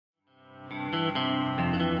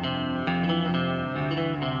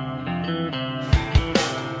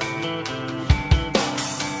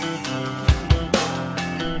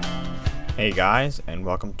Hey guys, and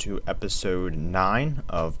welcome to episode 9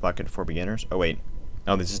 of Bukkit for Beginners. Oh wait,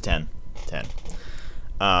 no, this is 10.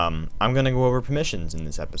 I'm going to go over permissions in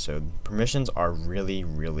this episode. Permissions are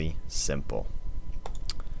really simple.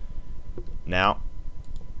 Now,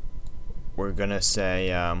 we're going to say,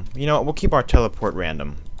 you know what, we'll keep our teleport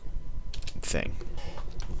random thing.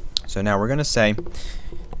 So now we're going to say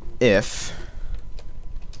if,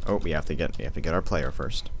 oh, we have to get our player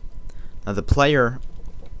first. Now the player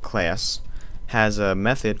class has a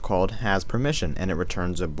method called hasPermission, and it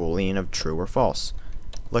returns a boolean of true or false.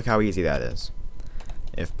 Look how easy that is.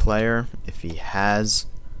 If player, if he has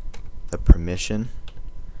the permission,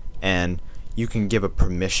 and you can give a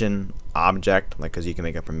permission object, like, because you can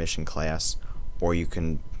make a permission class, or you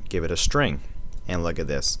can give it a string. And look at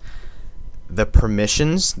this. The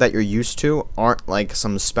permissions that you're used to aren't like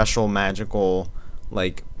some special magical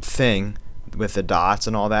like thing with the dots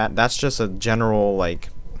and all that. That's just a general like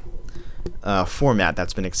format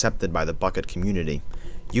that's been accepted by the Bukkit community.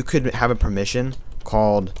 You could have a permission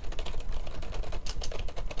called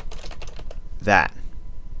that.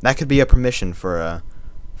 That could be a permission for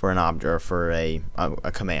an object or for a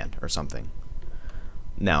command or something.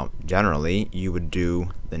 Now, generally, you would do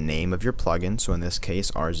the name of your plugin. So in this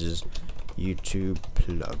case, ours is YouTube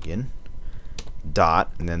plugin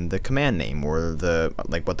dot and then the command name or the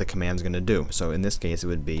like what the command's gonna do. So in this case, it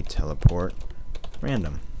would be teleport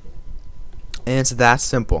random. And it's that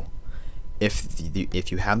simple.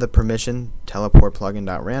 If you have the permission teleport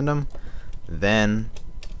plugin.random, then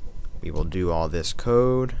we will do all this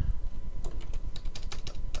code.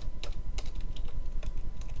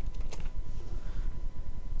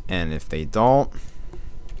 And if they don't,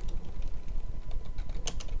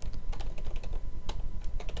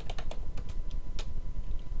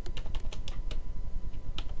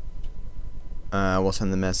 we'll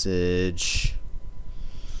send the message,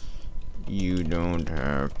 you don't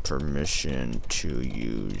have permission to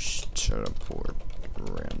use teleport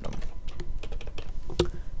random.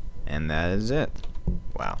 And that is it.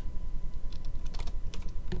 Wow.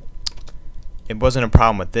 It wasn't a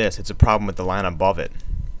problem with this, it's a problem with the line above it.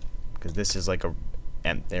 Because this is like a...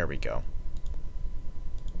 and there we go.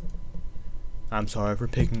 I'm sorry for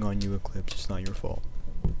picking on you, Eclipse, it's not your fault.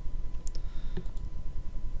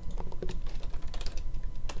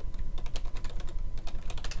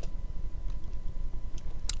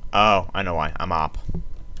 Oh, I know why. I'm op.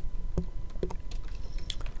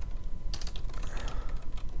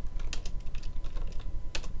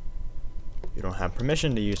 You don't have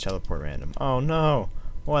permission to use teleport random. Oh no!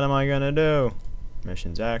 What am I gonna do?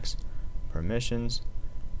 Permissions X. Permissions.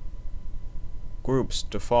 Groups.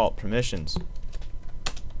 Default. Permissions.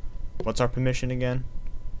 What's our permission again?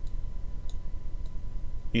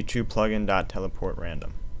 YouTube plugin dot teleport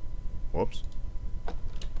random. Whoops.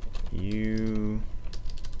 YouTube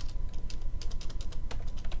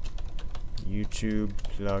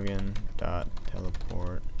plugin dot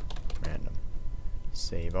teleport random.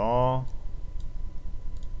 Save all.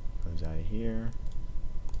 Goes out of here.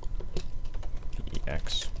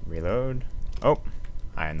 PEX reload. Oh,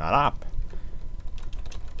 I am not op.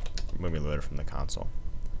 Remove reloader from the console.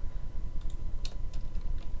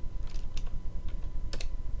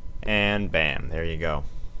 And bam, there you go.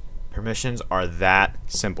 Permissions are that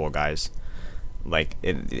simple, guys. Like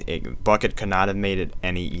Bukkit could not have made it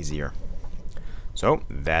any easier. So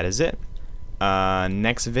that is it.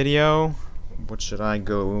 Next video, what should I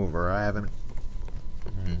go over? I haven't.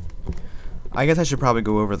 I guess I should probably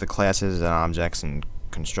go over the classes and objects and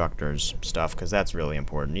constructors stuff, because that's really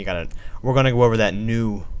important. We're gonna go over that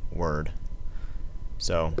new word.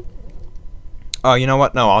 So, oh, you know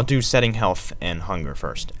what? No, I'll do setting health and hunger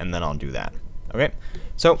first, and then I'll do that. Okay.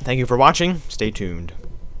 So thank you for watching. Stay tuned.